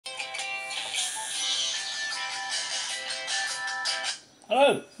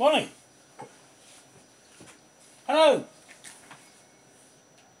Hello, morning. Hello.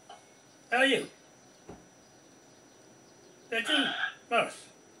 How are you? That's you, Morris.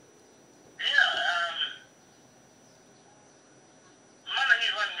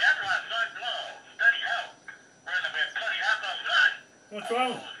 What's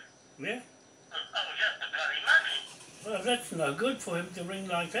wrong? Yeah? Well, that's no good for him to ring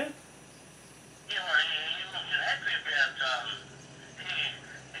like that. Yeah, he wasn't happy about,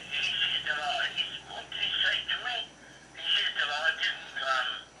 he said that what did he say to me? He said that I didn't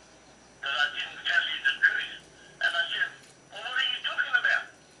tell you the truth. And I said, well, what are you talking about?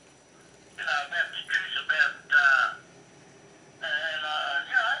 You know, about the truth about, I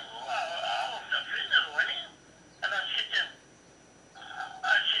wasn't offended or anything. And I said to him,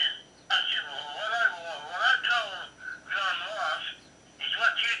 well, what I told John Ross is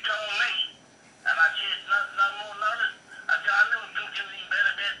what you told me. And I said, no more notice. I said, I never told you anything bad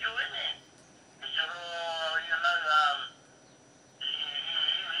about you in there. He said, oh, you know,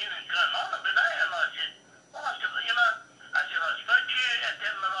 he was going on a bit, eh? And I said, well, I said, you know, I spoke to you at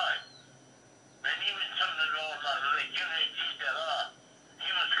that night. And he was something wrong, like, you know, he said that, he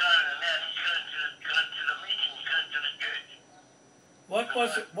was going, and now he's going to the meeting, he's going to the church. What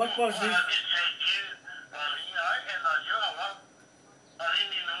was his... I did say to you, and I said, well, I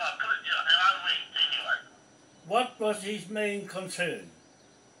didn't even know I put it down, and I went anyway. What was his main concern?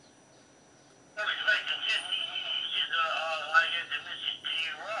 Well, his main concern, he said, I had the message to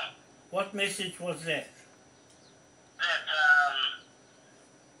you wrong. What message was that? That,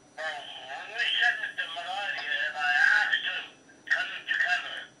 when we sat at the Maori, and I asked him, come to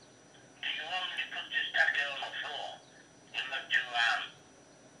cover, do you want me to put this tucker on the floor? And look to,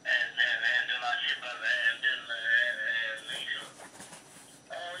 and then I said, and he said,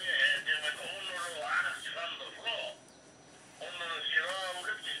 oh yeah, and then when Honoro asked from the floor, Honoro said, oh,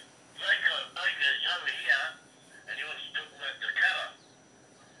 look at this, Baker's over here, and he wants to talk about the cover.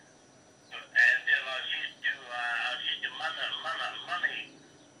 And then I said to Money,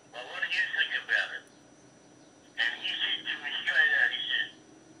 well, what do you think about it? And he said to me straight out, he said,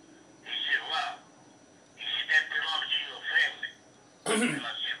 well, that belongs to your family. And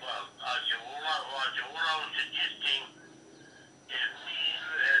I said, what I was suggesting is me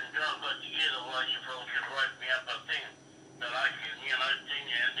and John got together while you folks could write me up a thing that I can, and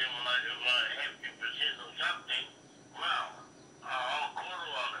then when I have 50% or something, well, I'll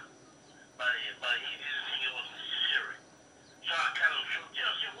call on it. But he didn't think it was necessary. So I cut him short.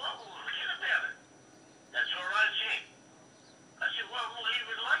 I said, well, we'll forget about it. That's all I said. I said, well, we'll leave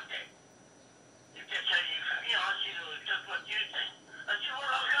it like that. If that's how you feel, I said, it's just what you think. I said,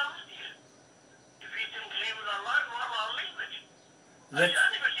 well, I'll go with you. If you think leave it alone, well, I'll leave it. I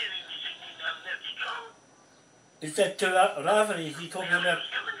never said anything that's strong. Is that to Rahiri? Is he talking about... He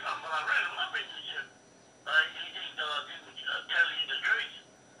thinks that I didn't tell you the truth.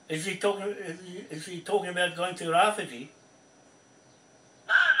 Is he talking about going to Rahiri?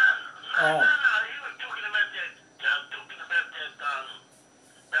 No, he was talking about that,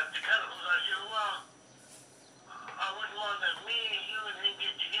 about the cannibals. I said, well, I wouldn't mind that me, you and him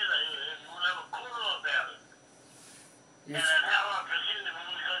get together and we'll have a quarrel about it. Yes. And how I presented when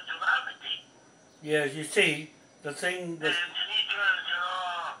we go to Rahiri. Yes, you see, the thing that... And then he turned and said,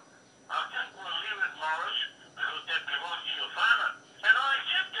 I think we'll leave it, Morris, because that belongs to your father. And I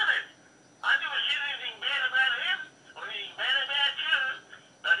accepted it. I never said anything bad about him or anything bad about you,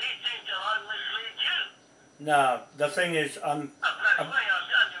 but he thinks that I misled you. No, the thing is, By the way, I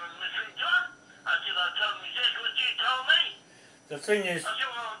didn't mislead John. I said, I told him exactly what you told me. the thing is, I said,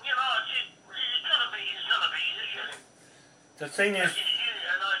 well, I said, it's got to be, isn't it? the thing is,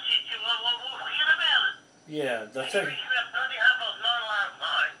 And I said to him, well, we'll forget about it. yeah, the And thing, he reached about 9:30 last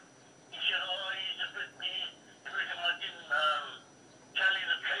night. He said, he's a bit, he reckon I didn't tell you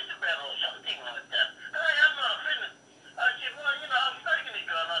the truth about it or something like that. And I'm not offended. I said, well, I've spoken to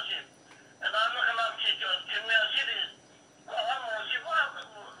John. I said, and I'm not going to upset John. And I said, we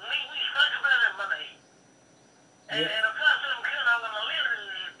spoke about it, money. And if I said I'm going to leave it,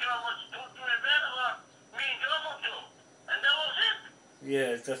 John wants to talk to me about it, well, me and John will talk. And that was it.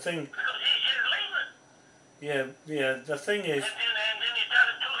 yeah, the thing, Because he said leave it. yeah, the thing is, And then he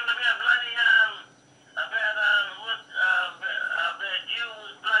started talking about bloody, about you,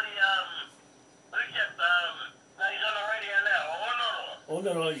 bloody, who's that, he's on the radio now,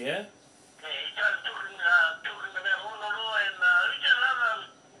 Honoro. yeah, Yeah, he started talking about Honoro and, who's that other,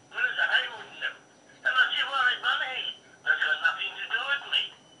 Minister Haywood and them. And I said, well, money, that's got nothing to do with me.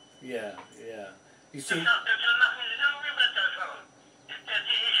 yeah, you That's see, got nothing to do with me about that fellow. If that's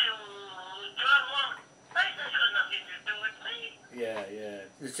the issue John wants, hey, that's got nothing to do with me. yeah,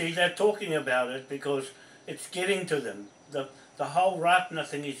 see, they're talking about it because it's getting to them. The whole Ratana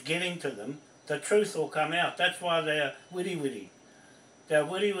thing is getting to them. The truth will come out. That's why they're witty. They're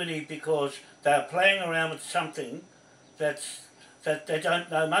witty because they're playing around with something that they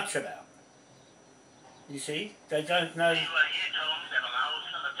don't know much about. You see? They don't know.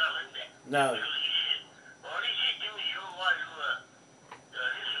 No.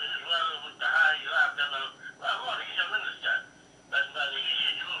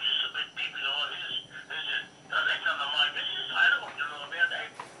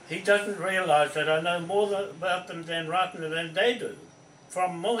 He doesn't realise that I know more about them than Ratana than they do.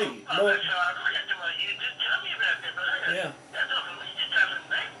 From Mohi. Yeah.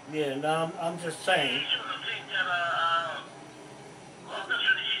 Yeah, no, I'm just saying.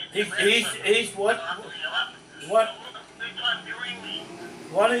 He's what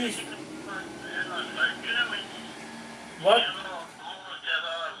he's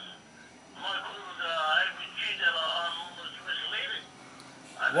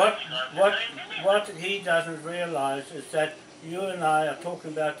what he doesn't realise is that you and I are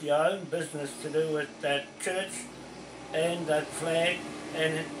talking about your own business to do with that church and that flag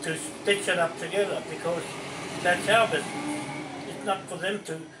and to stitch it up together, because that's our business. It's not for them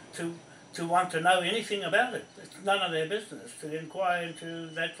to want to know anything about it. It's none of their business to inquire into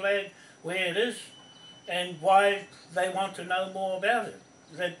that flag, where it is and why they want to know more about it.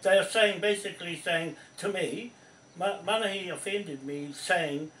 They're saying, basically saying to me, Manahi offended me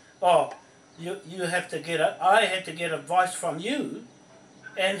saying, oh, you have to get I had to get advice from you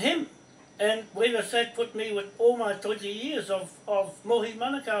and him. And where does that put me with all my 20 years of Mohi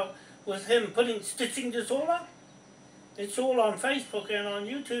Manukau with him stitching this all up? It's all on Facebook and on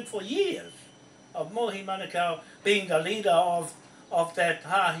YouTube for years of Mohi Manukau being the leader of that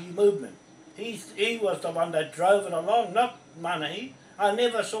Hahi movement. He was the one that drove it along, not Manahi. I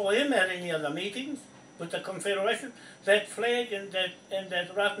never saw him at any of the meetings with the Confederation. That flag and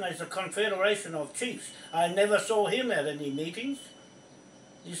that Ratana is a confederation of chiefs. I never saw him at any meetings.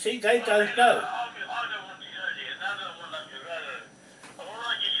 You see, they don't know.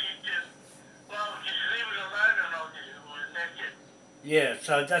 Yeah,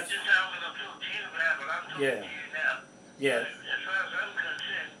 so that's... Yeah. Yeah.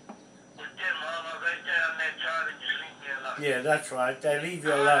 Yeah, that's right. They leave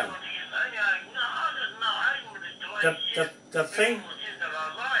you alone. The thing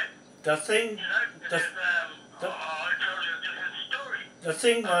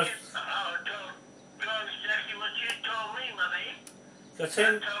was...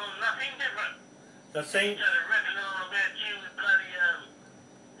 The thing...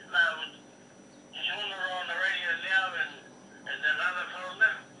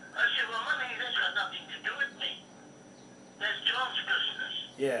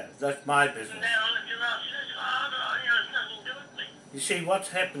 Yeah, that's my business. You see, what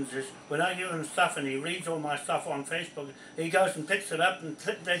happens is, when I give him stuff and he reads all my stuff on Facebook, he goes and picks it up and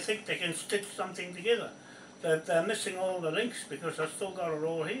they think they can stitch something together. They're missing all the links because I've still got it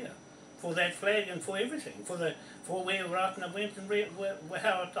all here. For that flag and for everything. For where Ratana went and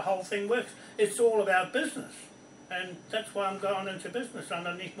how the whole thing works. It's all about business. And that's why I'm going into business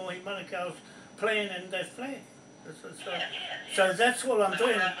underneath Mohi Manukau's plan and that flag. So that's what I'm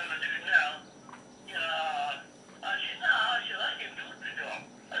doing.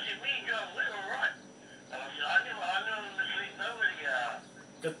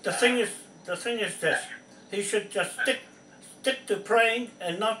 The thing is this: he should just stick to praying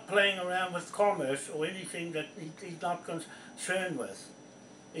and not playing around with commerce or anything that he's not concerned with.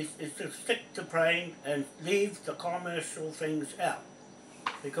 It's to stick to praying and leave the commercial things out,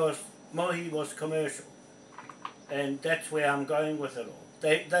 because Mohi was commercial. And that's where I'm going with it all.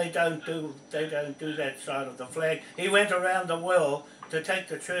 They don't do that side of the flag. He went around the world to take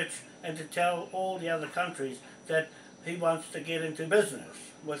the church and to tell all the other countries that he wants to get into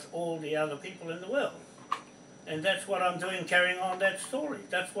business with all the other people in the world. And that's what I'm doing, carrying on that story.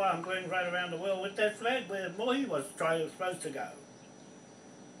 That's why I'm going right around the world with that flag where Mohi was supposed to go.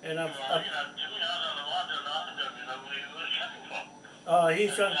 And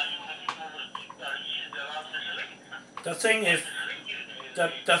he's on. The thing is,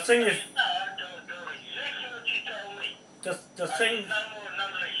 the thing is,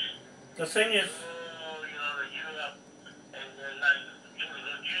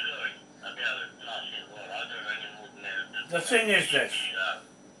 this.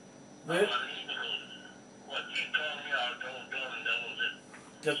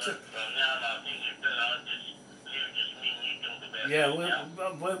 Yeah,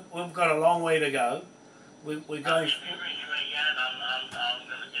 we've got a long way to go. we're going... I'm going to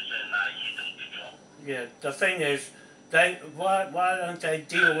just say, no, you don't do job. Yeah, the thing is, why don't they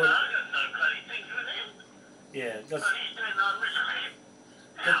deal with... I got no bloody things with him. Yeah, But he's doing no misery.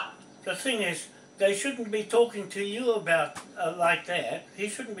 How? the thing is, they shouldn't be talking to you about like that. He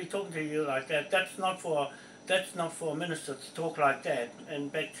shouldn't be talking to you like that. That's not for a minister to talk like that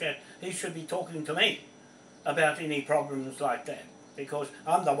and back chat. He should be talking to me about any problems like that, because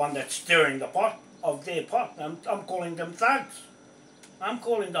I'm the one that's stirring the pot of their pot. I'm calling them thugs. I'm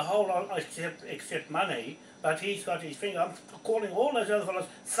calling the whole lot except money, but he's got his finger. I'm calling all those other fellows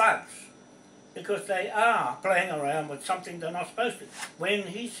thugs, because they are playing around with something they're not supposed to. When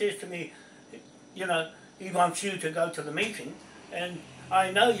he says to me, you know, he wants you to go to the meeting, and I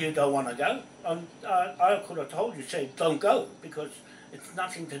know you don't want to go. I could have told you, say, don't go, because it's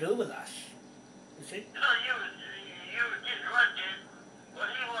nothing to do with us. You see? No, you just right there. What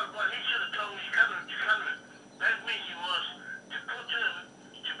he should have told me is coming. That meeting was to put him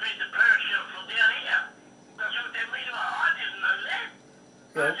to bring the parachute from down here. That's what that meeting was. I didn't know that.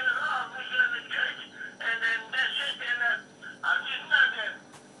 Yeah. I said, oh, we go to the church, and then that's it. And I didn't know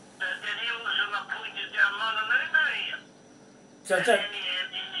that he was an appointed down Mononono here. So And that,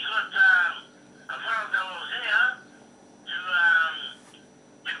 he got a fellow that was here to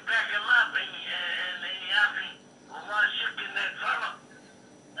back him up, and he asked me, well, why sick in that fellow?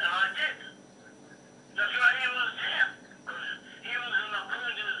 And I did. That's why he was there. Because he was an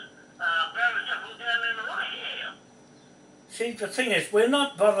appointed barrister from down in the right here. see, the thing is, we're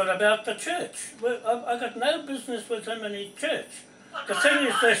not bothered about the church. I've got no business with him in his church. The thing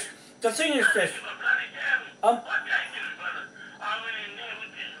is this. Um,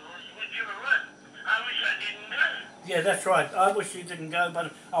 Yeah, that's right. I wish you didn't go,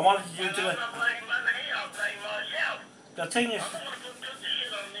 but I wanted you to... The thing is...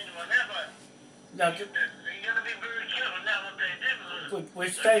 No, we're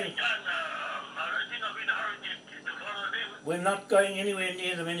staying... We're not going anywhere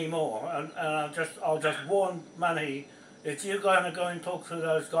near them anymore, and I'll just warn Money, if you're going to go and talk to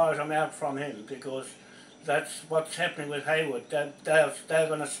those guys, I'm out from him, because that's what's happening with Hayward. They're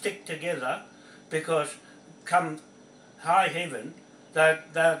going to stick together, because come high heaven,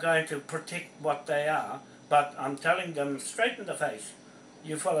 they're going to protect what they are, but I'm telling them straight in the face,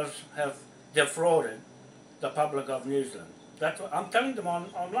 you fellas have defrauded the public of New Zealand. That's what I'm telling them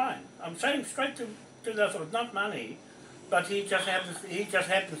online. I'm saying straight to those fellas, not Money, but he just happens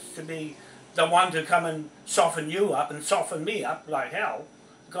to be the one to come and soften you up and soften me up like hell.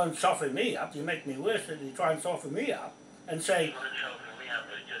 Go and soften me up, you make me worse than you try and soften me up and say...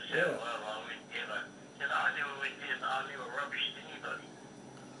 Yeah.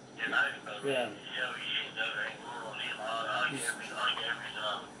 Yeah.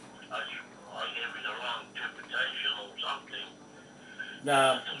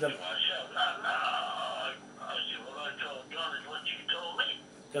 No,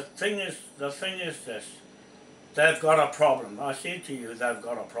 the thing is this. They've got a problem. I said to you, they've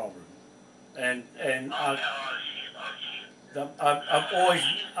got a problem, and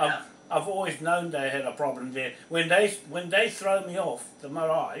I've always known they had a problem there. When they throw me off the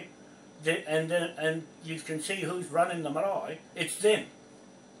marae, and you can see who's running the marae, it's them.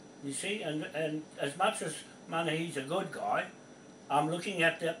 You see, and as much as Manahi's a good guy, I'm looking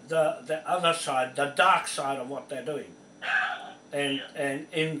at the other side, the dark side of what they're doing, and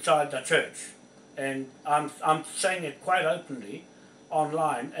inside the church. And I'm saying it quite openly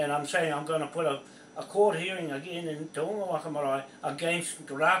online, and I'm saying I'm going to put a court hearing again in Te Unga Waka against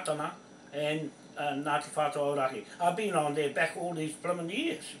Ratana and Ngati Whatua Auraki. I've been on their back all these blooming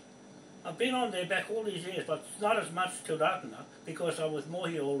years. I've been on their back all these years, but not as much to Ratana because I was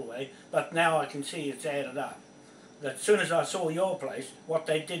Mohi all the way, but now I can see it's added up. That as soon as I saw your place, what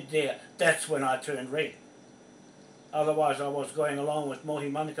they did there, that's when I turned red. Otherwise I was going along with Mohi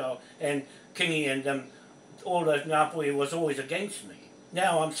Manukau and Kingi and all those Ngāpuhi was always against me.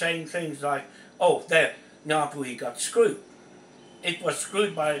 Now I'm saying things like, oh, that Ngāpuhi got screwed. It was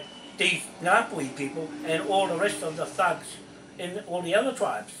screwed by these Ngāpuhi people and all the rest of the thugs in all the other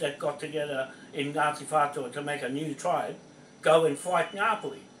tribes that got together in Ngati Whatua to make a new tribe, go and fight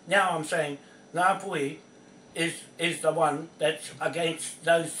Ngāpuhi. Now I'm saying Ngāpuhi is the one that's against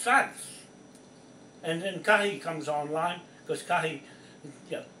those thugs. And then Kahi comes online, because Kahi,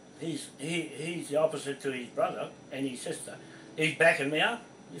 you know, he's the opposite to his brother and his sister. He's backing me up,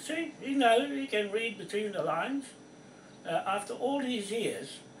 you see. He knows, he can read between the lines. After all these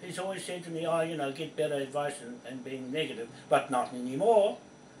years, he's always said to me, oh, you know, get better advice and being negative, but not anymore.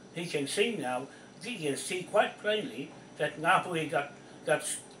 He can see now, he can see quite plainly that Ngāpuhi got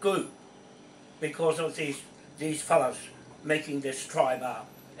screwed. because of these fellows making this tribe up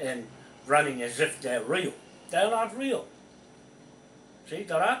and running as if they're real. They're not real. See,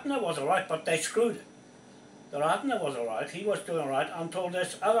 the Ratana was alright, but they screwed it. The Ratana was alright, he was doing alright until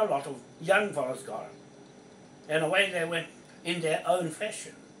this other lot of young fellows got him. And away they went in their own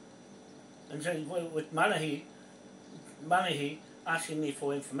fashion. And so with Manahi asking me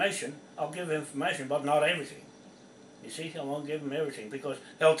for information, I'll give information, but not everything. You see, I won't give him everything because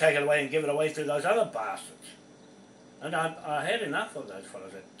he'll take it away and give it away to those other bastards. And I had enough of those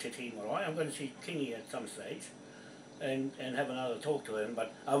fellows at Titi Marae. I'm going to see Kingi at some stage and have another talk to him,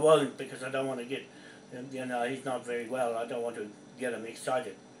 but I won't because I don't want to get, you know, he's not very well. I don't want to get him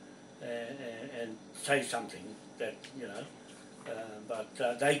excited and say something that, you know,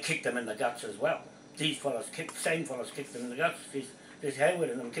 but they kicked them in the guts as well. These fellows, same fellows kicked them in the guts. This Hayward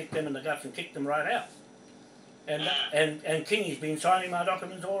and them kicked them in the guts and kicked them right out. And Kingi's been signing my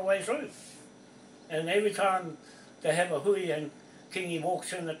documents all the way through. And every time they have a hui and Kingi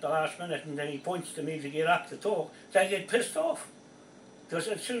walks in at the last minute and then he points to me to get up to talk, they get pissed off. Because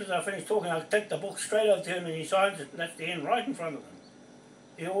as soon as I finish talking, I take the book straight over to him and he signs it and that's the end right in front of him.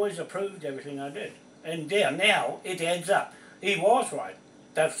 He always approved everything I did. And there, now, it adds up. He was right.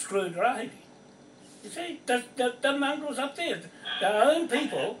 They've screwed Rahiri. You see, the mongrels up there, their own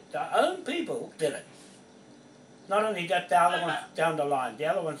people did it. Not only that, the other ones down the line, the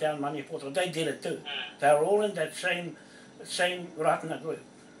other ones down Manipoto, they did it too. They were all in that same Ratana group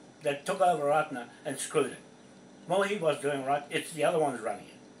that took over Ratana and screwed it. Mohi was doing right, it's the other ones running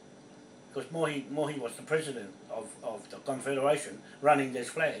it. Because Mohi was the president of the Confederation running this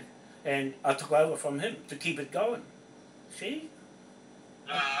flag, and I took over from him to keep it going. See?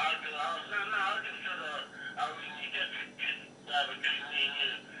 No, I just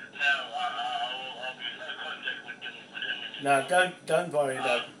No, don't worry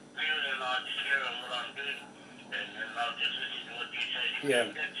about it. Yeah.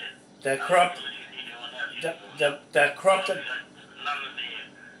 The crop that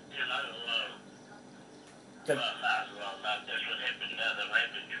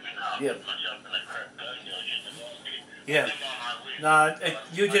yeah. No,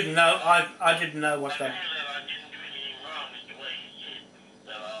 you didn't know. I didn't know what the.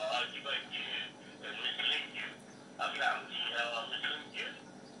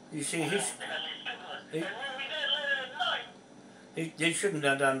 You see, he shouldn't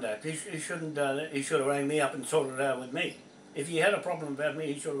have done that. He shouldn't. He should have rang me up and sorted it out with me. If he had a problem about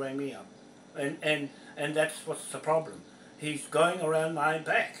me, he should have rang me up. And that's what's the problem. He's going around my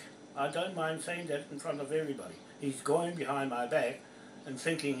back. I don't mind saying that in front of everybody. He's going behind my back and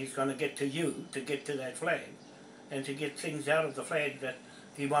thinking he's going to get to you, to get to that flag, and to get things out of the flag that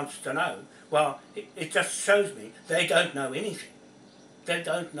he wants to know. Well, it just shows me they don't know anything. They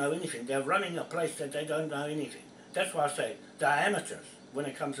don't know anything. They're running a place that they don't know anything. That's why I say they're amateurs when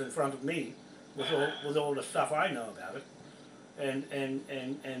it comes in front of me with all the stuff I know about it.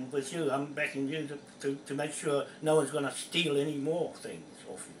 And with you, I'm backing you to make sure no one's going to steal any more things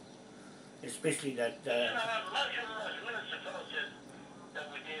off you. Especially that... most of those minister fellows that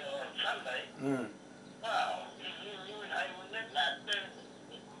we did on Sunday, well, you and I would not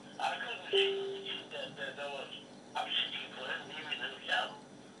I couldn't see that there was upsetting for him, even himself.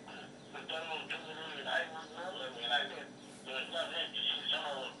 But then we'll do it, and I wouldn't know them, and I did. There was nothing to see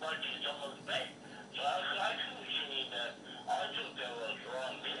someone was punching someone's back. So I couldn't see that. I thought that was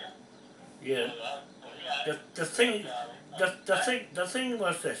wrong there. Yeah. So, The thing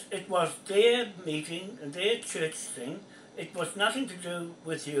was this. It was their meeting and their church thing. It was nothing to do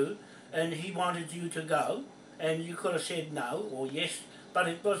with you, and he wanted you to go, and you could have said no or yes, but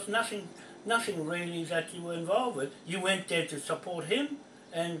it was nothing really that you were involved with. You went there to support him,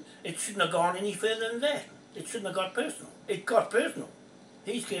 and it shouldn't have gone any further than that. It shouldn't have got personal. It got personal.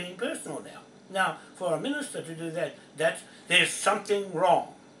 He's getting personal now. Now, for a minister to do that, there's something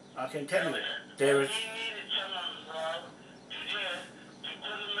wrong. I can tell you, there is. he needed someone to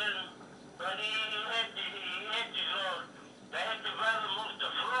put him in, but he had to go. They had to rather move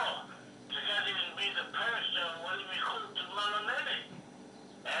the floor to not even be the person when he was called to Malamene.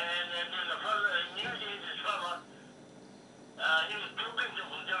 And then the fellow, he knew this fellow, he was talking to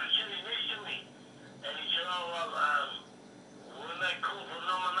him, they were sitting next to me. And he said, oh, well, when they called for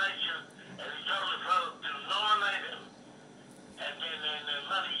nomination, and he told the fellow to nominate him. And then the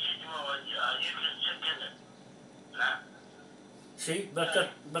money said to him, you can sit in it. Nah. See, but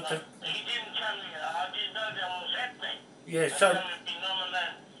the. He didn't tell me, I didn't know that was happening. Yeah, so.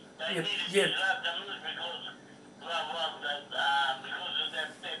 They needed to let them lose because of that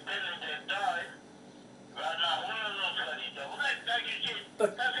penny that died. Right now, we don't know what he did. Like you said,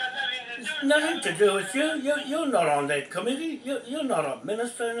 But that's got nothing to do nothing to do with you. You're not on that committee. You're not a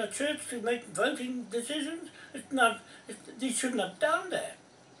minister in a church to make voting decisions. It's not. You shouldn't have done that.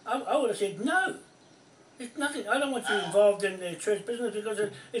 I would have said no. It's nothing. I don't want you involved in their church business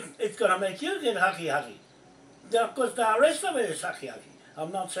because it's going to make you get haki. Of course, the rest of it is haki.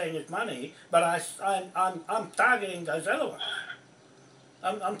 I'm not saying it's money, but I'm targeting those other ones.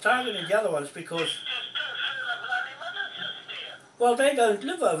 I'm targeting the other ones because, well, they don't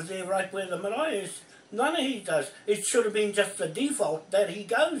live over there right where the marae is. None of he does. It should have been just the default that he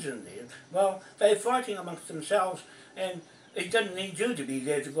goes in there. Well, they're fighting amongst themselves, and it doesn't need you to be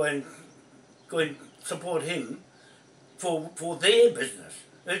there to go and support him for their business.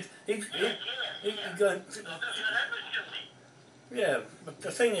 Yeah, but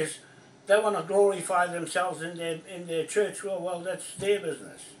the thing is, they want to glorify themselves in their church. Well, that's their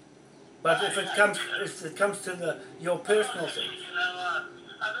business. But if it comes to your personal things. I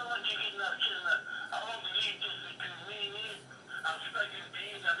don't want you getting upset. I want to leave this between me and you. I'm speaking to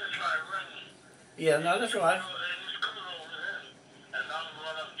you, now that's why I rang you. Yeah, no, that's right. And it's cool over there. And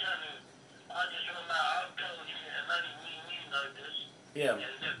what I'm telling you, I just want to know, I've told you, and only me and you know this. Yeah. And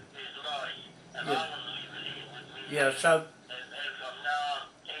there's lies. And Yeah. I want to leave it here with me. Yeah, so... And from now on,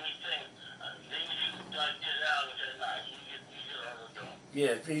 anything, then you don't get out and say, no, you get on the door.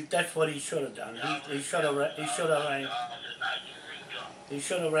 Yeah, that's what he should have done. He should have rang. He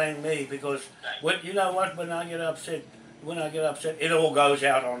should have rang me because you know what? When I get upset, it all goes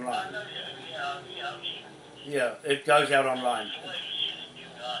out online. Yeah, it goes out online.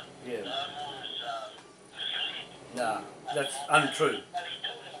 Yeah. No, that's untrue.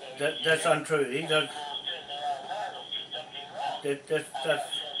 That's untrue. He does. That's.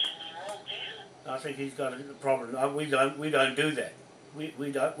 I think he's got a problem. We don't do that.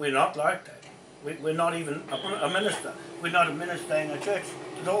 We're not like that. We're not even a minister. We're not a minister in a church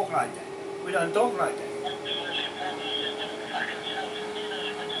to talk like that. We don't talk like that.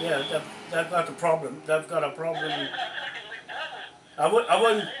 Yeah, they've got a problem. They've got a problem. I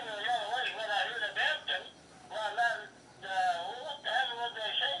wouldn't.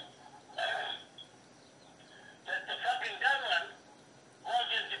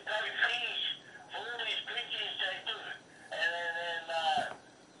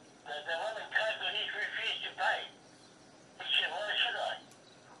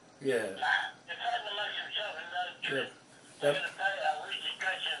 Yeah. Yeah. Yep.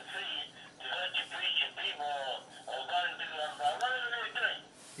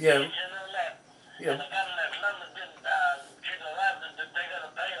 Yeah. Yeah.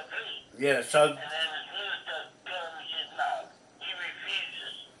 Yeah. So.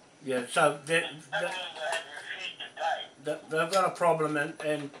 Yeah. So they've got a problem,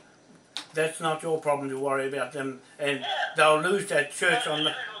 and that's not your problem to worry about them, and they'll lose that church on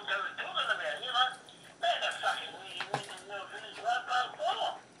the.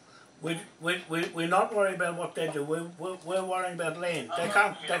 We're not worried about what they do. We're worrying about land. They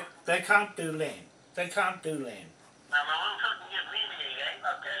can't do land. They can't do land.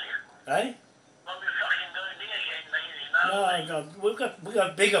 Eh? No, we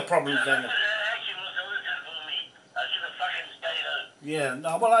got bigger problems than that. Yeah,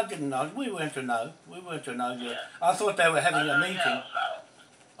 no, well I didn't know. We weren't to know. Yeah. I thought they were having a meeting.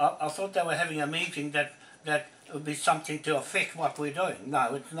 I thought they were having a meeting that would be something to affect what we're doing.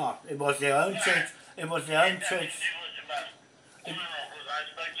 No, it's not. It was their own church. It was their own church.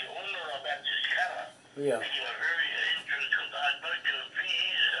 Yeah. And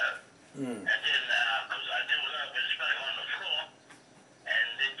then, because I didn't know if it spoke on the floor, and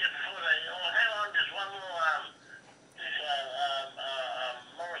then just before they, hang on, there's one more,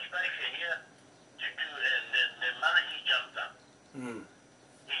 Morris Baker here to do, and then Maliki jumped up. He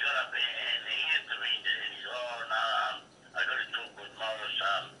got up and he had to read it, and he said, oh, no, I got to talk with Morris,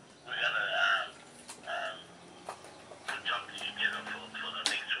 we're going to put something together for the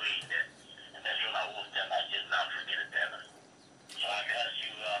next week. And that's when I walked in, I said, no, forget it, damn it. So I asked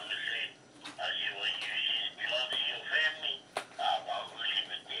you, Miss Ed, I said, well, you belong to your family? Well, we'll leave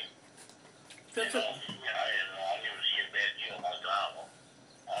it there. That's it. I never see a bad deal. I said, well,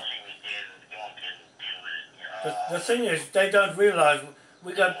 I'll leave it there and go on and deal with it. The thing is, they don't realise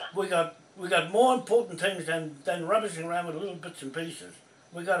we got more important things than rubbishing around with little bits and pieces.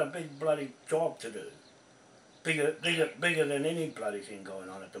 We got a big bloody job to do. Bigger than any bloody thing going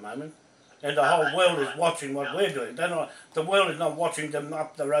on at the moment. And the whole world is watching what we're doing. The world is not watching them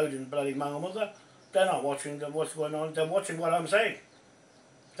up the road in bloody Mangamuka. They're not watching what's going on. They're watching what I'm saying.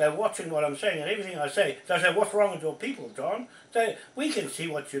 They're watching what I'm saying, and everything I say. They say, what's wrong with your people, John? We can see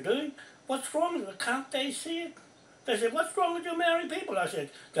what you're doing. What's wrong with it? Can't they see it? They said, what's wrong with your Maori people? I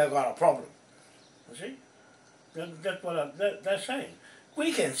said, they've got a problem. You see? That's what they're saying.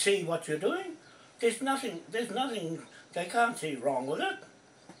 We can see what you're doing. There's nothing they can't see wrong with it.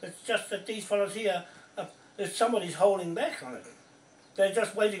 It's just that these fellows here, somebody's holding back on it. They're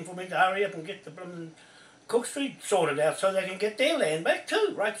just waiting for me to hurry up and get the blooming Cook Street sorted out so they can get their land back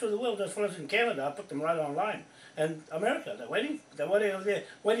too, right through the world. Those fellows in Canada, I put them right online. And America, they're waiting over there,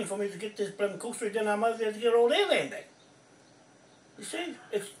 waiting for me to get this blooming Cook Street, then I'm over there to get all their land back. You see,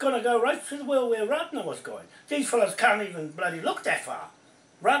 it's going to go right through the world where Ratner was going. These fellows can't even bloody look that far.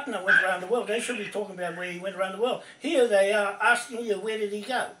 Ratner went around the world. They should be talking about where he went around the world. Here they are asking you, where did he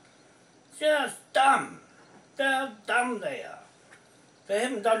go? Just dumb. They're dumb they are. They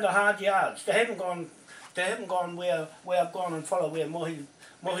haven't done the hard yards. They haven't gone where I've gone and followed where Mohi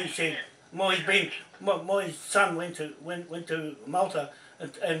said. Mohi's son went to Malta,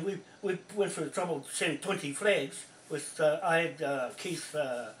 and we went through the trouble to send 20 flags. With I had Keith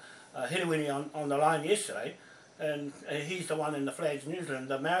Hiruini on the line yesterday, and he's the one in the Flags New Zealand.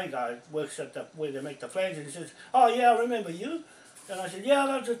 The Maori guy works at where they make the flags, and he says, "Oh yeah, I remember you." And I said, "Yeah,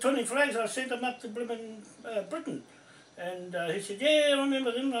 those are 20 flags. I sent them up to Britain." And he said, "Yeah, I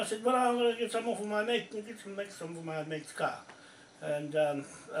remember them." And I said, "Well, I'm going to get some off of my mate, and make some for my mate's car." And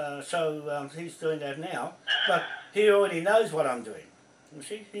so he's doing that now, but he already knows what I'm doing. You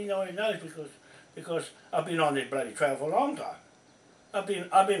see, he already knows because I've been on this bloody trail for a long time. I've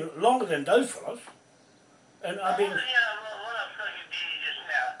been longer than those fellows, and I've been. What I was talking to you just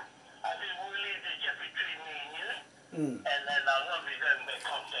now, I said we'll leave this just between me and you, and then I won't be going back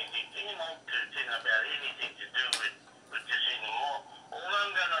contacting you know to think about anything to do with this anymore. All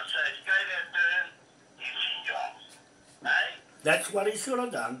I'm gonna say is go there to him, you see jobs, eh? That's what he should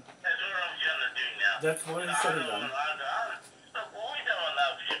have done. That's what I'm gonna do now. That's what he should have done. Look, we don't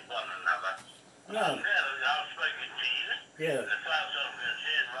upset one another. No. I'm glad I've spoken to you. Yeah. As far as I'm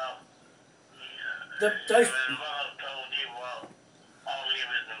concerned, well,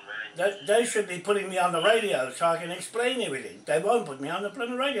 they should be putting me on the radio so I can explain everything. They won't put me on the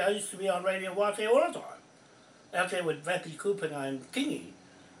blooming radio. I used to be on Radio Whatua all the time. Out there with Vapi Tupuna and Kingi.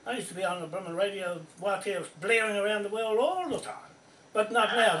 I used to be on the blooming Radio Whatua blaring around the world all the time. But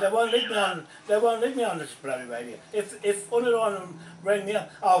not now. They won't let me on. They won't let me on this bloody radio. If one of them rang me up,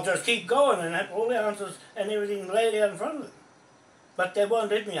 I'll just keep going and have all the answers and everything laid out in front of them. But they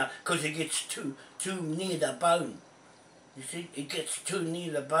won't let me on because it gets too near the bone. You see, it gets too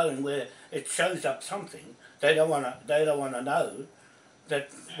near the bone where it shows up something. They don't want to know that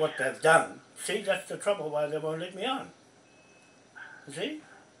what they've done. See, that's the trouble why they won't let me on. You see.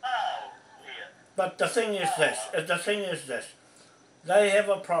 But the thing is this. They have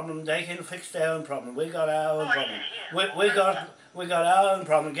a problem. They can fix their own problem. We got our own problem. We got our own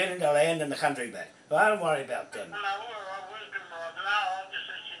problem. Getting the land and the country back. But I don't worry about them. I'm just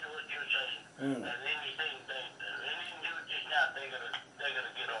listening to what you're saying. And anything you do just now, they gotta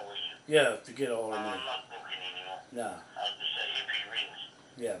get all of you. Yeah, to get all of me. I'm not booking anymore. No. I'll just say if he rings.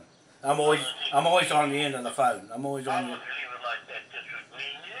 Yeah. I'm always on the end of the phone. I'm always on the. I wouldn't leave it like that just with me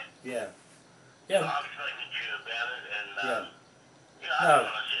and you. Yeah. Yeah. I've spoken to you about it, and yeah. I don't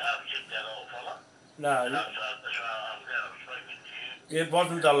want to upset that old fella. No. I'm glad I've spoken to you. It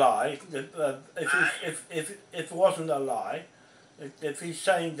wasn't a lie. If it wasn't a lie, if he's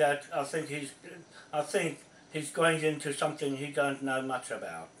saying that, I think he's going into something he don't know much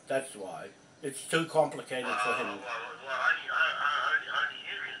about. That's why. It's too complicated for him. Only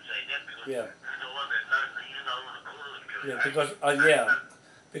you can say that because you're the one that knows, you know the cause.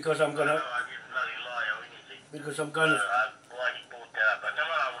 Because I'm gonna. I didn't bloody lie or anything. Because I'm gonna. Why he brought that up? But no,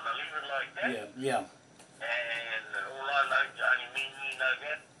 I want to leave it like that. Yeah. And all I know, only me and you know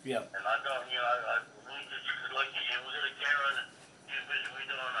that. Yeah. And I don't, we just, like you said, we're going to carry on and do business we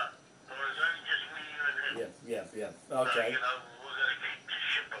don't know. So it's only just me, you and him. Yeah. Okay. So, we're going to keep the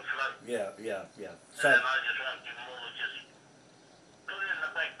ship afloat. Yeah. So, and I just want to more just put it in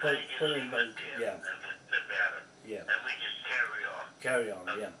the back page and leave it there and flip out it. Yeah. And we just carry on. Carry on,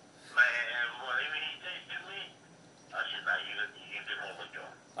 yeah. Man, whatever he says to me, I said, no, you do all the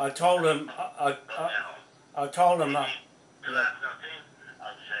job. I told him, I told him,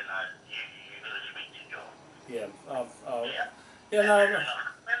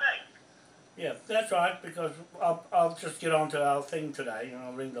 yeah, that's right, because I'll just get on to our thing today, and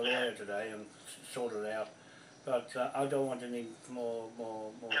I'll ring the lawyer today and sort it out. But I don't want any more to talk.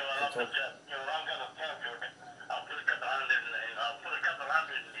 I'm going to tell you, I'll put a couple hundred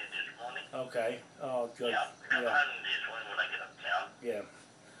in there this morning. Okay, oh good. Yeah, a couple hundred this morning when I get uptown. Yeah.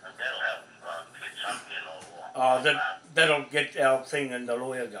 And that'll help get something or... Oh, that'll get our thing and the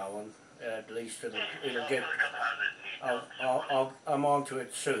lawyer going, At least it'll get. I'm on to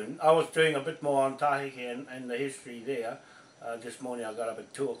it soon. I was doing a bit more on Tahiti and the history there. This morning I got up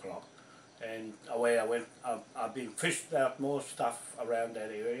at 2 o'clock, and away I went. I've been fished out more stuff around that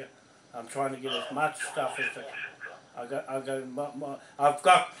area. I'm trying to get as much stuff as I've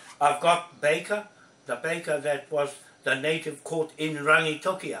got Baker, the Baker that was the native court in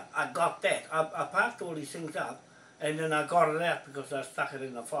Rangitukia. I got that. I packed all these things up, and then I got it out because I stuck it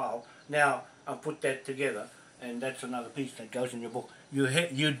in the file. Now I put that together, and that's another piece that goes in your book.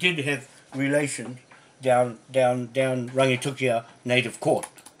 You did have relations down Rangitukia Native Court.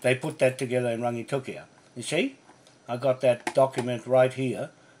 They put that together in Rangitukia. You see, I got that document right here,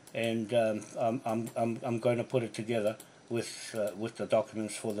 and I'm going to put it together with the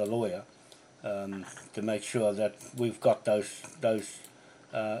documents for the lawyer to make sure that we've got those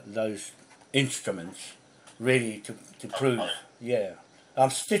instruments ready to prove. Yeah, I'm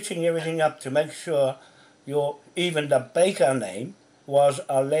stitching everything up to make sure even the Baker name was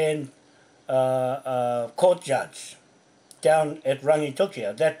a land court judge down at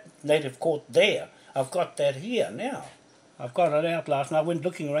Rangitukia, that native court there. I've got that here now. I've got it out last night. I went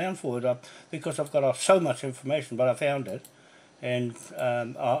looking around for it because I've got so much information, but I found it, and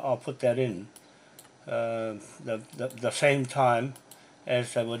I'll put that in the same time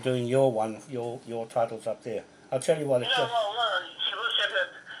as they were doing your titles up there. I'll tell you what. I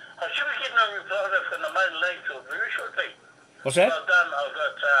should be getting a reply from the main lake very shortly. What's that? I've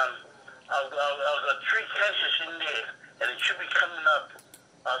got 3 cases in there, and it should be coming up.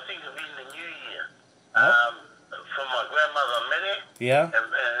 I think it'll be in the new year. For my grandmother Mary. Yeah. And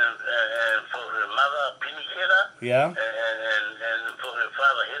for her mother Pinikera. Yeah. And for her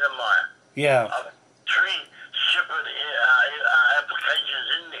father Hedemaya. Yeah. 3 separate applications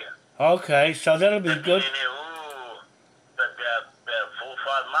in there. Okay, so that'll be good. About 4 or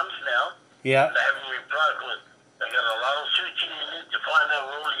 5 months now. Yeah. They haven't replied because they got a lot of searching in it to find out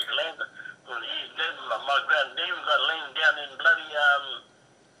where all his land. Because my granddad got land down in bloody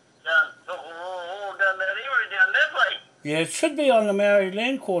down that area, down that way. Yeah, it should be on the Maori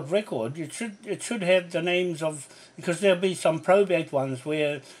Land Court record. It should have the names of, because there'll be some probate ones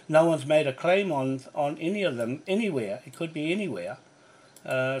where no one's made a claim on any of them anywhere. It could be anywhere.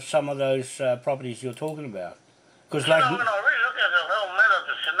 Some of those properties you're talking about. Because when I really look at the whole matter of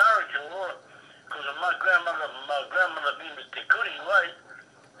the scenario, because of my grandmother being the Tekuri way,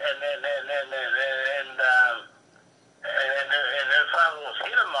 and her father was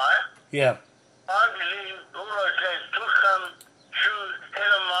Hedemaya. Yeah. I believe all those guys took through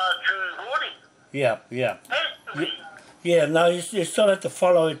Hedemaya through Rori. Yeah. Yeah, no, you still have to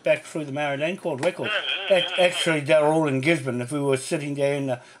follow it back through the Maori Land Court record. Actually, they're all in Gisborne. If we were sitting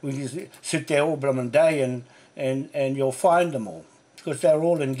there, we could sit there all blooming day and you'll find them all. Because they're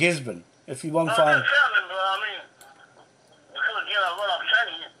all in Gisborne. If you won't find... I found them, but I mean, because, what I'm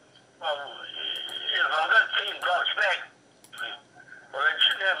saying, if I've got 10 blocks back, well, they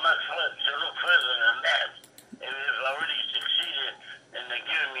shouldn't have much to look further than that. And if I really succeeded and they're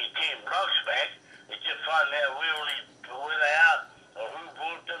giving me 10 blocks back, it's just find out where they are, or who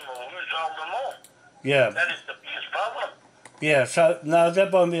bought them, or who sold them all. Yeah. That is the biggest problem. Yeah, so, no,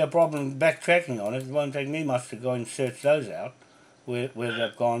 that won't be a problem backtracking on it. It won't take me much to go and search those out, where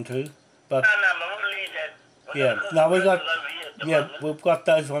they've gone to. But, we'll leave that. Yeah, no, we've got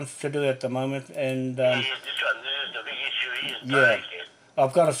those ones to do at the moment, and this is the big issue here. yeah,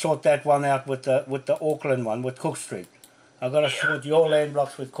 I've got to sort that one out with the Auckland one with Cook Street. I've got to sort your land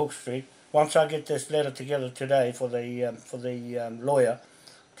blocks with Cook Street. Once I get this letter together today for the lawyer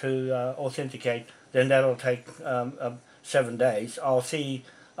to authenticate, then that'll take 7 days. I'll see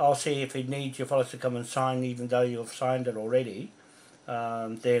if he needs you fellas to come and sign, even though you've signed it already.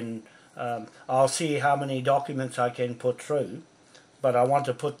 Then I'll see how many documents I can put through, but I want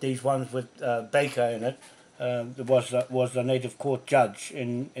to put these ones with Baker in it. Was the native court judge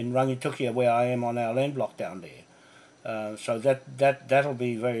in Rangitukia, where I am on our land block down there. So that'll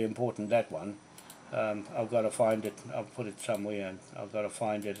be very important. That one, I've got to find it. I'll put it somewhere, and I've got to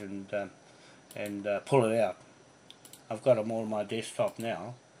find it and pull it out. I've got them all on my desktop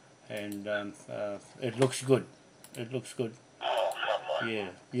now, and it looks good. It looks good. Yeah,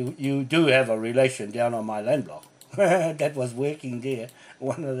 you do have a relation down on my land block that was working there,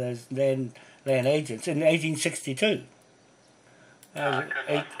 one of those land agents in 1862.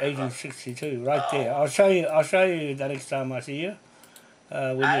 1862, right there. I'll show you the next time I see you.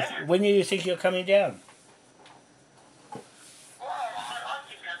 When do you think you're coming down?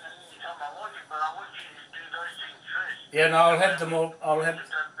 Yeah, no, I'll have them all. I'll have.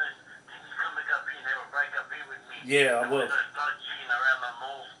 Yeah, I will.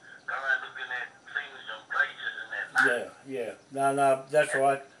 Yeah, yeah. No, that's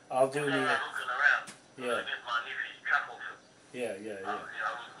right. I'll do looking the... around. Yeah. I get my nephew's truck off him. Yeah. You know, we go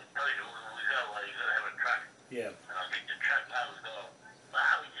where you got to have a truck. Yeah. And I get the truck and I was going,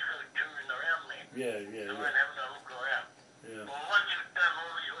 wow, we just go touring around, man. Yeah. So we're having a look around. Yeah. Well, once you've done all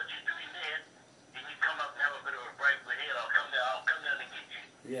what you're doing there, then you come up and have a bit of a break with here. I'll come down and get you.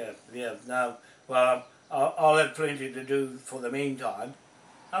 Yeah. No, well, I'll have plenty to do for the meantime.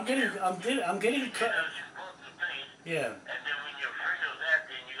 I'm getting. Those important things. Yeah. And then when you're free of that,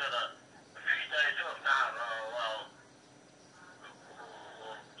 then you got a few days off now.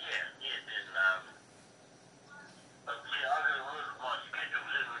 But see, I got to work my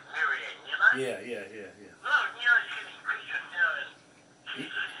schedules in with Marianne, you know? Yeah. No, you know, she's getting Christmas now and she's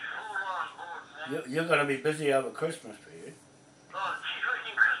full on board now. You're going to be busy over Christmas, for you. Oh, she's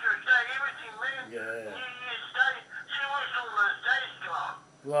working Christmas Day, everything, man. Yeah. New Year's Day. She works all those days, John.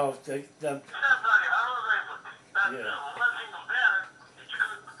 Well, It's no bloody holiday, but Yeah. one thing about it, it's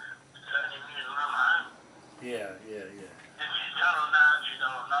good. It's only me and Mum home. yeah. And she's telling now, she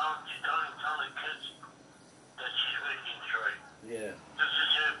don't know, she don't tell the kids that she's working through. Yeah. This is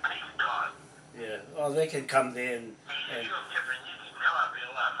her peak time. Yeah. Oh, they can come there and You're different, you can come up here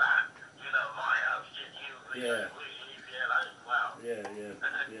like that. You know, my house, we Yeah. leave you at home well. yeah. No,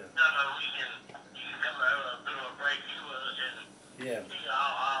 you can come over a bit of a break you with us and Yeah.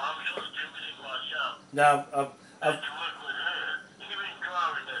 I'm just too busy myself. Now, I have to work with her. Even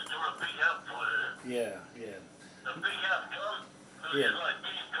driving, there's still a big help for her. yeah. A big help, John. Yeah. It's like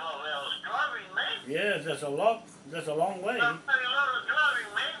 10, 12 hours driving, man. Yeah, that's a lot. That's a long way. That's a lot of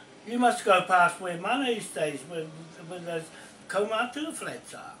driving, man. You must go past where Money stays, where those Komatu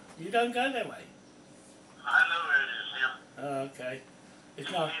flats are. You don't go that way. I know where it is now. Oh, okay.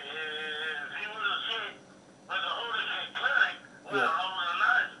 It's not. If you would have seen where the Holy Clinic, well, Yeah. I would have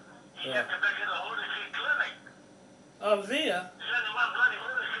known. You Yeah. have to back in the Holy Clinic. Oh, there. There's only one bloody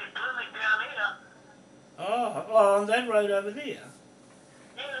Holy Clinic down here. Oh, on that road over there. Yeah,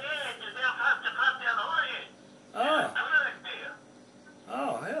 it's down past the pub down the way. Oh, Clinic there.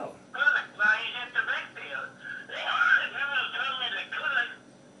 oh, hell. Clinic. Now he's at the back there. If you would have told me the clinic,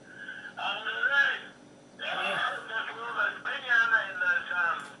 I would have known. That's where all those piñata and those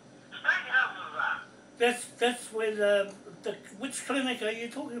steakhouses are. That's where the which clinic are you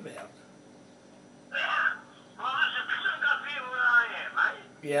talking about? Yeah. Well, listen, look up here where I am, mate.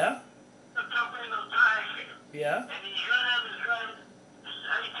 Yeah, The top end of Tahiti. yeah. And he's going down this road,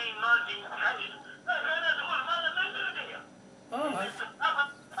 18, 19 cases. That's what I'm going to do there. Oh, There's a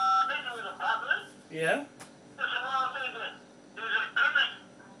pub, with a public. yeah. There's a lot of things. There's a clinic.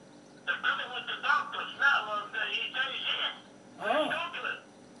 The clinic with the doctors. Now, he stays here. Oh. Go to it.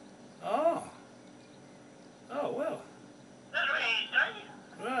 Oh, well. That's where he stays.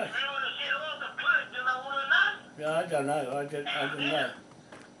 Right. If you would have seen all the clinics, then I would have known. Yeah, I don't know. I didn't know.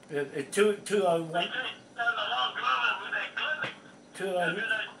 It's 201. They take down the long drive with that clinic. That's where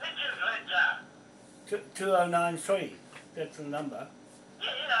those pictures flats are. 2093. That's the number. Yeah,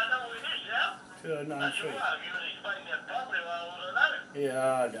 I know where it is now. That's 2093. why if you would explain that properly, I would have known.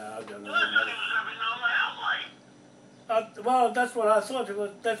 Yeah, no, I don't Well, that's what know. he was up in the railway. Well, that's what I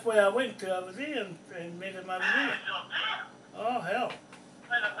thought. That's where I went to over there and met him over there. It's up there. Oh, hell.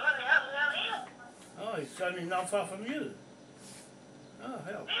 There's a bloody house down here. Oh, it's only not far from you. Oh,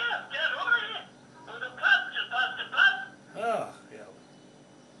 hell. Yeah, down over here. With the pub, just past the pub. Oh, hell.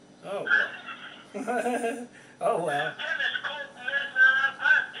 Oh, well. Oh, well. Tennis court and then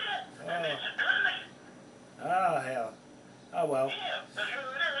past there. And it's a clinic. Oh, hell. Oh, well. Yeah, that's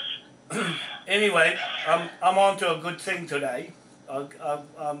where it is. Anyway, I'm on to a good thing today. I'm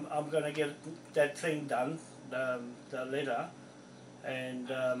going to get that thing done, the letter, and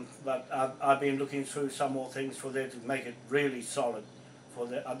but I've been looking through some more things for there to make it really solid.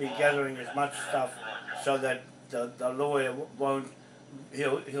 I've been gathering as much stuff so that the lawyer won't.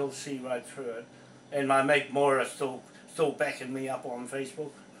 He'll see right through it. And my mate Moira still backing me up on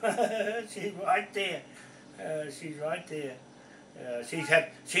Facebook. She's right there. She's right there. She's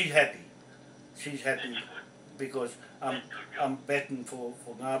happy. She's happy because I'm betting for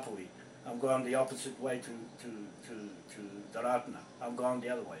Ngati. I'm going the opposite way to the Ratana. I'm going the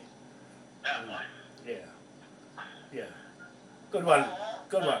other way. Yeah. Good one.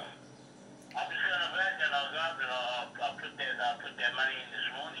 Good one. I'm just going to back and I'll go up and I'll put that money in this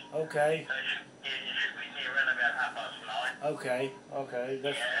morning. Okay. So you should be near around about 9:30. Okay.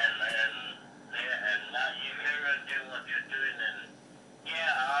 That's Yeah, and you carry on doing what you're doing and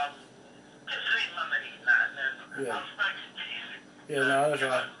just leave my money now and Yeah. I'm spoken to you. yeah. No, that's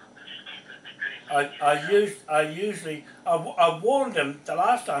right. Just keep it between me. I warned him the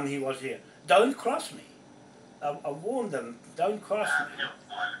last time he was here. Don't cross me. I warned them, don't cross me. Never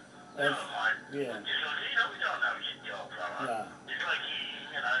mind. And, Never mind. yeah. Just like, you know, we don't know shit, the old fella. No. It's like he,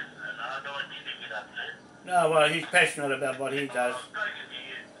 you know, and I don't want you to get upset. No, well, he's passionate about what he does. I've spoken to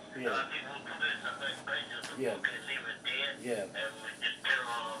you. Yeah. People will put in some big pages and Yeah. book and leave it there. Yeah. And we just tell them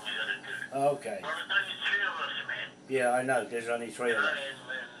what we got to do. Okay. Well, there's only three of us, man. Yeah, I know. There's only three of us. And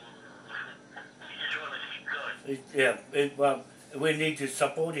we just want to keep going. Well, we need to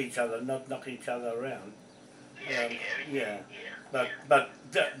support each other, not knock each other around. Yeah. But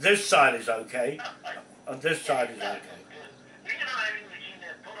this side is okay. On this side is okay. You know, having seen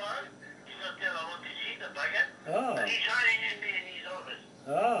that put on, he's not there, I want to see the bugger. Oh. But he's hiding in there in his office.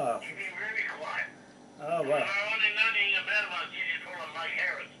 Oh. He's been very quiet. Oh, I well. only know anything about him, I was usually full of Mike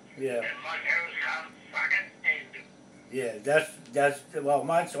Harris. Yeah. And Mike Harris can't fucking stand him. Yeah, that's well,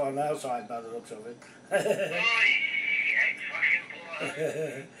 Mike's on our side by the looks of it. Oh, he ain't fucking polite.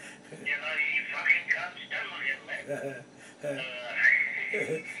 You know, he fucking can't stomach it, man.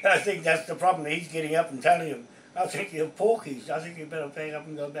 I think that's the problem. He's getting up and telling him, I think you're porkies. I think you better pack up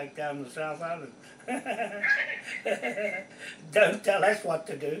and go back down to South Island. Don't tell us what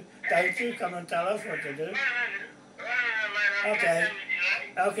to do. Don't you come and tell us what to do. Okay.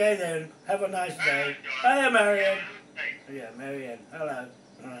 Okay then. Have a nice day. Hiya, Marianne. Yeah, Marianne. Hello.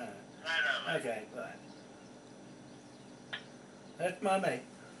 Okay, bye. That's my mate.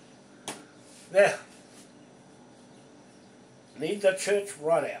 There. Leave the church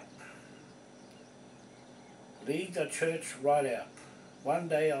right out. Leave the church right out. One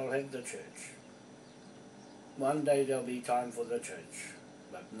day I'll have the church. One day there'll be time for the church.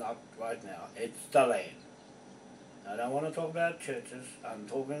 But not right now. It's the land. I don't want to talk about churches. I'm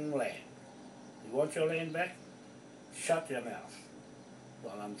talking land. You want your land back? Shut your mouth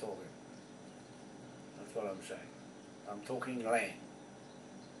while I'm talking. That's what I'm saying. I'm talking land.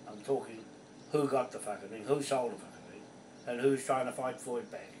 I'm talking who got the fucking thing, who sold the fucking thing, and who's trying to fight for it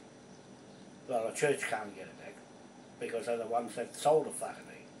back. Well, the church can't get it back because they're the ones that sold the fucking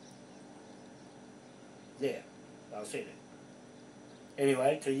thing. There, I said it.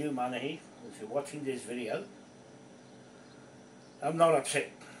 Anyway, to you, Manahi, if you're watching this video, I'm not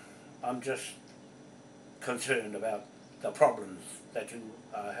upset. I'm just concerned about the problems that you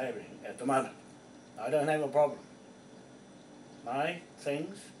are having at the moment. I don't have a problem. My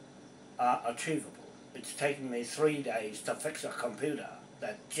things are achievable. It's taken me 3 days to fix a computer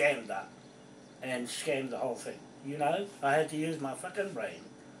that jammed up and scammed the whole thing. You know, I had to use my fucking brain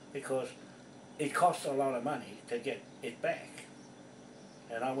because it cost a lot of money to get it back.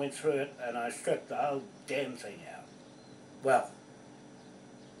 And I went through it and I stripped the whole damn thing out. Well,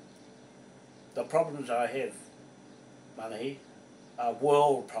 the problems I have, Manahi, are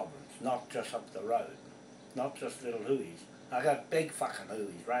world problems, not just up the road, not just little hooies. I got big fucking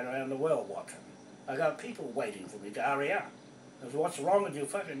hooies right around the world watching. I got people waiting for me to hurry up. Because what's wrong with you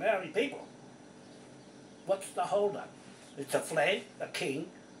fucking Maori people? What's the hold up? It's a flag, a king,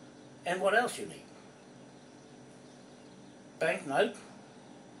 and what else you need? Banknote?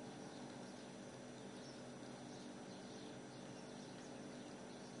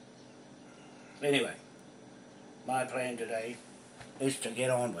 Anyway, my plan today is to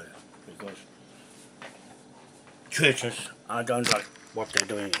get on with it because churches, I don't like what they're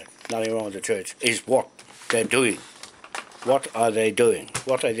doing in it. Nothing wrong with the church. Is what they're doing. What are they doing?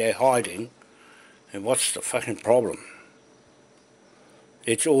 What are they hiding? And what's the fucking problem?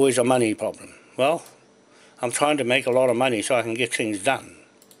 It's always a money problem. Well, I'm trying to make a lot of money so I can get things done.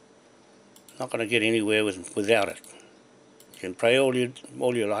 Not going to get anywhere without it. You can pray all you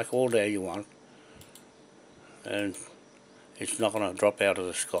like, all day you want, and it's not going to drop out of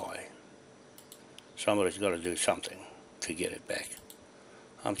the sky. Somebody's got to do something to get it back.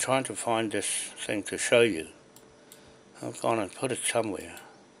 I'm trying to find this thing to show you. I've gone and put it somewhere.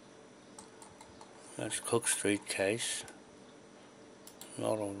 That's Cook Street case.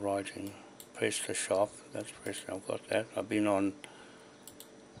 Not all writing. Press the shop. That's press. I've got that. I've been on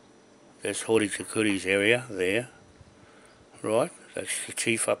this Hori Tukuri's area there. Right. That's the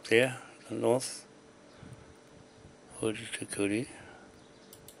chief up there, the north. Hori Tukuri.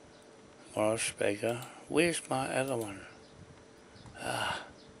 Morris Baker. Where's my other one?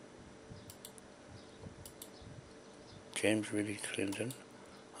 James Ridley Clinton.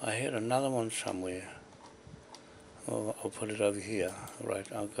 I had another one somewhere. Well, I'll put it over here. Right,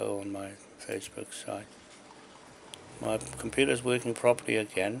 I'll go on my Facebook site. My computer's working properly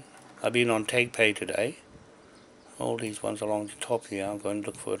again. I've been on TagPay today. All these ones along the top here, I'm going to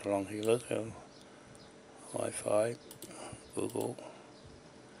look for it along here. Look, Wi-Fi, Google,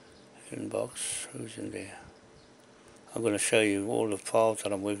 inbox, who's in there? I'm going to show you all the files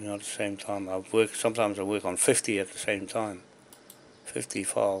that I'm working on at the same time. Sometimes I work on 50 at the same time. 50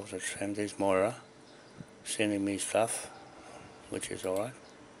 files at the same time. There's Moira sending me stuff, which is alright.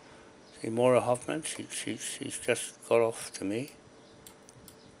 See, Moira Hoffman, she's just got off to me.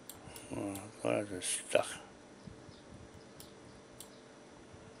 Oh, God, I just stuck.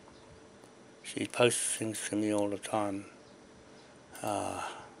 She posts things to me all the time.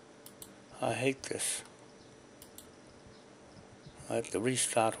 I hate this. I have to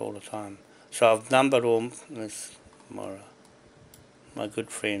restart all the time. So I've numbered all this Moira. My good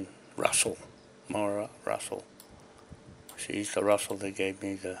friend Russell. Moira Russell. She's the Russell that gave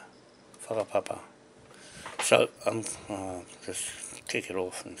me the whakapapa. So I'm just take it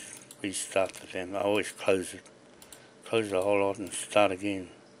off and restart the thing. I always close it. Close the whole lot and start again.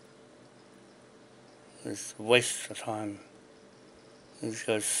 It's a waste of time. This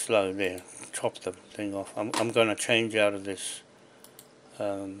goes slow there. Chop the thing off. I'm going to change out of this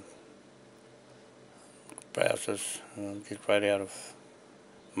browsers. Get right out of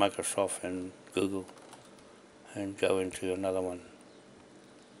Microsoft and Google and go into another one.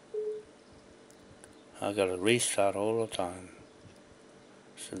 I got to restart all the time.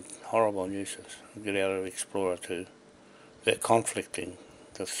 It's a horrible nuisance. Get out of Explorer too. They're conflicting.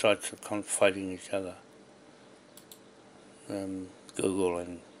 The sites are fighting each other. Google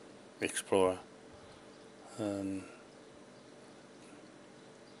and Explorer.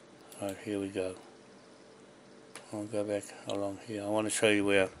 Right, here we go. I'll go back along here. I want to show you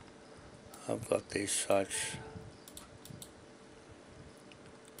where I've got these sites.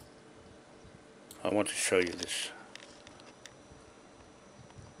 I want to show you this.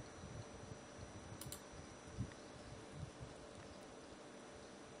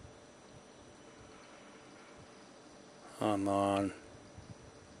 Come on.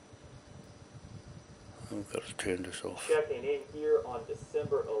 I've got to turn this off. Checking in here on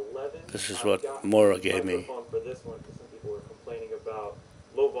December 11th. This is what Maura gave me. For this one, because some people were complaining about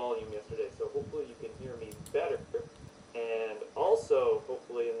low volume yesterday, so hopefully you can hear me better. And also,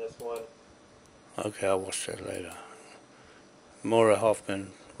 hopefully in this one. Okay, I'll watch that later. Maura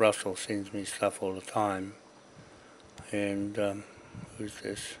Hoffman, Russell sends me stuff all the time. And who's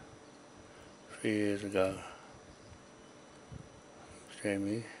this? 3 years ago.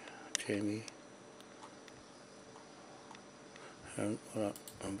 Jamie. And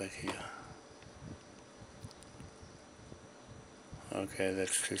I'm back here. Okay,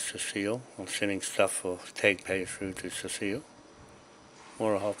 that's to Cecile. I'm sending stuff for tag page through to Cecile.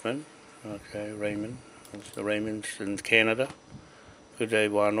 Maura Hoffman. Okay, Raymond. That's the Raymonds in Canada. Good day,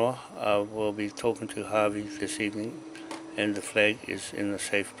 Whatua. I will be talking to Harvey this evening, and the flag is in a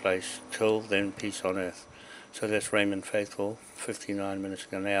safe place. Till then, peace on earth. So that's Raymond Faithful, 59 minutes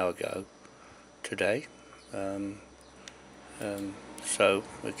ago, an hour ago, today. So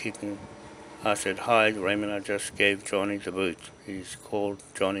we're keeping. I said, hi, Raymond, I just gave Johnny the boot. He's called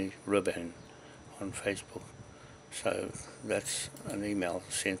Johnny Ribbon on Facebook. So that's an email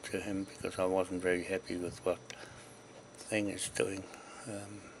sent to him because I wasn't very happy with what the thing is doing.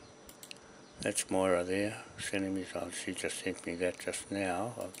 That's Moira there, sending me, she just sent me that just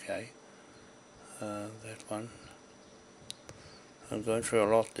now, okay. That one. I'm going through a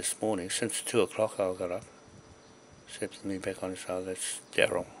lot this morning. Since 2 o'clock I got up. Accepted me back on the side. That's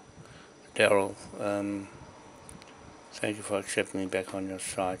Daryl. Daryl, thank you for accepting me back on your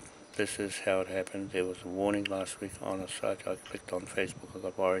site. This is how it happened. There was a warning last week on a site I clicked on Facebook. I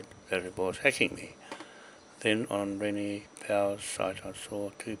got worried that it was hacking me. Then on Rennie Power's site I saw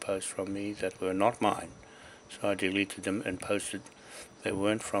 2 posts from me that were not mine. So I deleted them and posted they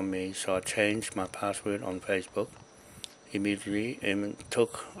weren't from me. So I changed my password on Facebook immediately and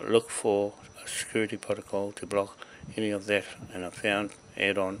looked for a security protocol to block any of that, and I found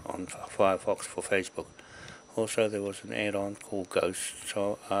add-on on Firefox for Facebook. Also there was an add-on called Ghost,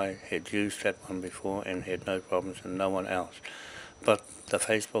 so I had used that one before and had no problems, and no one else. But the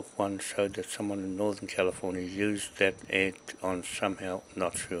Facebook one showed that someone in Northern California used that add-on somehow,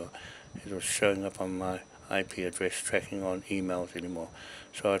 not sure. It was showing up on my IP address tracking on emails anymore.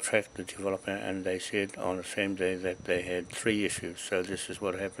 So I tracked the developer and they said on the same day that they had 3 issues. So this is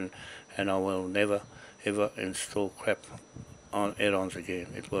what happened, and I will never ever install crap on add-ons again.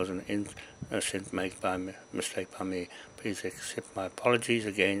 It was an innocent mistake by me. Please accept my apologies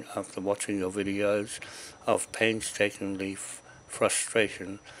again after watching your videos of painstakingly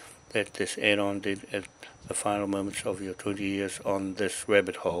frustration that this add-on did at the final moments of your 20 years on this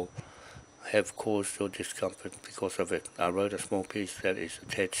rabbit hole have caused your discomfort because of it. I wrote a small piece that is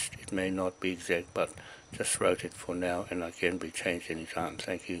attached. It may not be exact, but just wrote it for now and I can be changed anytime.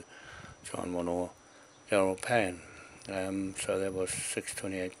 Thank you, John Monoa. Daryl Pan, So that was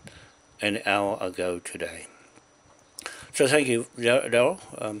 6:28, an hour ago today. So thank you, Daryl.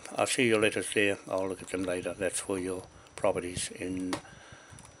 I'll see your letters there. I'll look at them later. That's for your properties in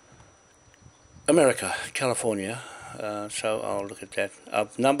America, California. So I'll look at that.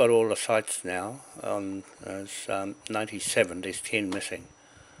 I've numbered all the sites now. There's 97. There's 10 missing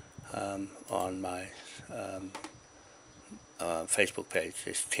on my Facebook page.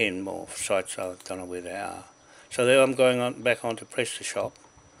 There's 10 more sites. I don't know where they are. So there I'm going on back on to Press the Shop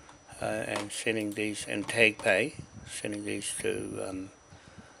and sending these, and Tag Pay, sending these to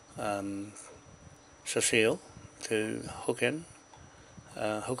Cecile to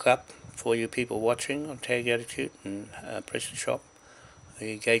hook up for you people watching on Tag Attitude and Press the Shop,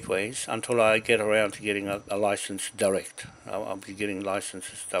 the gateways, until I get around to getting a license direct. I'll be getting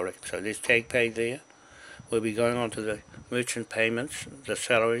licenses direct. So there's Tag Pay there. We'll be going on to the merchant payments, the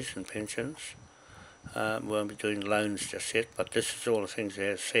salaries and pensions. Won't be doing loans just yet, but this is all the things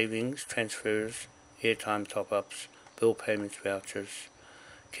there: savings, transfers, airtime top-ups, bill payments, vouchers,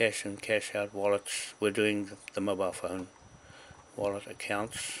 cash and cash out wallets. We're doing the mobile phone wallet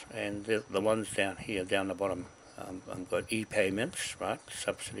accounts, and the ones down here, down the bottom. I've got e-payments, right,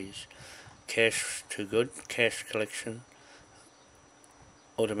 subsidies, cash to good, cash collection,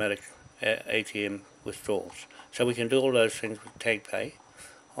 automatic ATM withdrawals. So we can do all those things with Tag Pay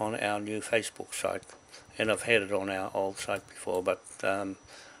on our new Facebook site, and I've had it on our old site before, but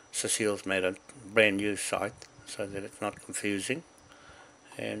Cecile's made a brand new site so that it's not confusing,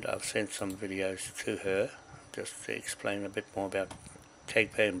 and I've sent some videos to her just to explain a bit more about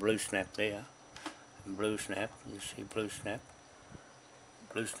Tag Pay and Blue Snap there. And Blue Snap, you see Blue Snap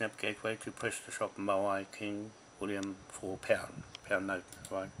gateway to Press the Shop, Maui, King, William for pound note,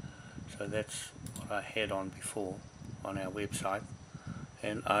 right? So that's what I had on before on our website,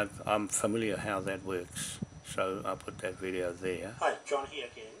 and I'm familiar how that works, so I put that video there. Hi, John here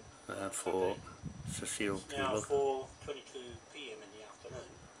again. For Cecile It's to now look. 4:22 p.m. in the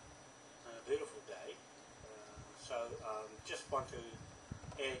afternoon. A beautiful day. So just want to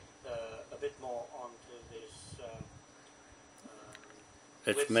add a bit more onto this.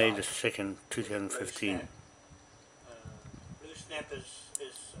 It's website. May the 2nd, 2015. Blue Snap is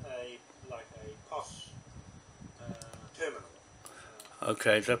like a POS terminal.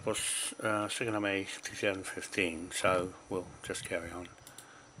 Okay, that was 2nd of May 2015, so we'll just carry on.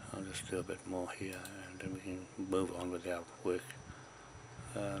 I'll just do a bit more here and then we can move on with our work.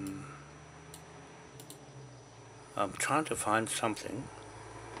 I'm trying to find something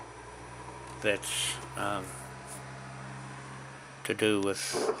that's to do with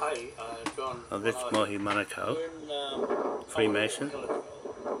Hi, John. that's Mohi Manukau, Freemason.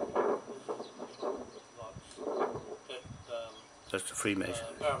 That's the Freemason.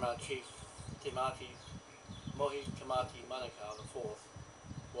 Paramount Chief Mohi Tamati Manukau IV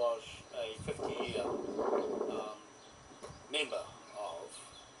was a 50-year member of,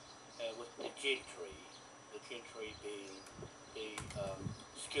 with the gentry being the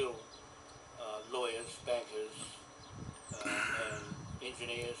skilled lawyers, bankers, and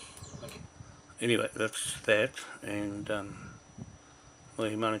engineers. Anyway, that's that, and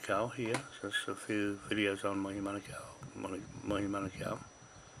Mohi Manukau here, so there's a few videos on Mohi Manukau,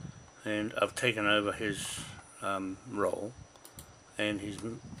 and I've taken over his role, and he's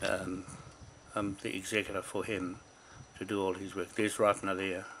I'm the executor for him to do all his work. There's Ratna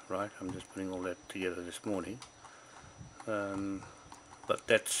there, right? I'm just putting all that together this morning. But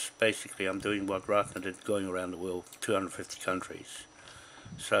that's basically, I'm doing what Ratna did, going around the world, 250 countries.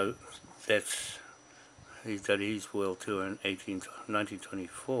 So that's, he did his world tour in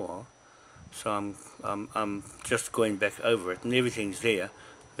 1924. So I'm just going back over it, and everything's there.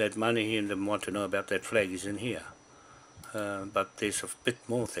 That money and them want to know about that flag is in here. But there's a bit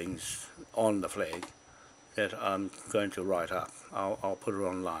more things on the flag that I'm going to write up. I'll put it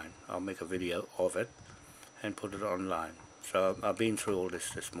online. I'll make a video of it and put it online. So I've been through all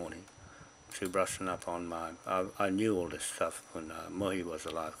this morning to brushing up on my... I knew all this stuff when Mohi was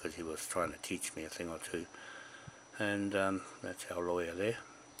alive, because he was trying to teach me a thing or two. And that's our lawyer there.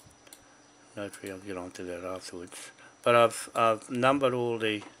 Notary, I'll get on to that afterwards. But I've numbered all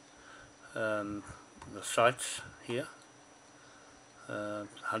the sites here.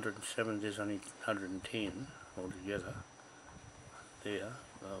 107, there's only 110 altogether there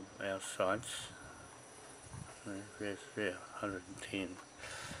of our sites. There's there, 110,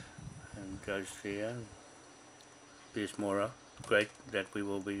 and goes there. There's Mora. Great, that we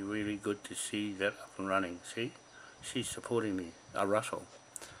will be really good to see that up and running. See, she's supporting me. Russell,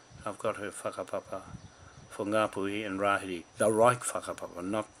 I've got her whakapapa for Ngati and Rahiri, the right whakapapa,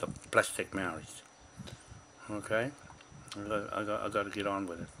 not the plastic Maoris. Okay, I got to get on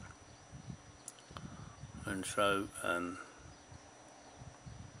with it. And so,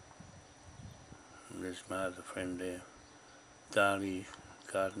 there's my other friend there, Darlie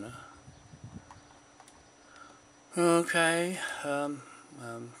Gardner. Okay,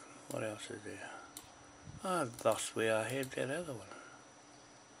 what else is there? I've lost where I had that other one.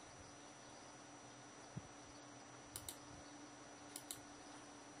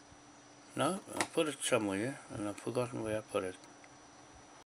 No, I put it somewhere and I've forgotten where I put it.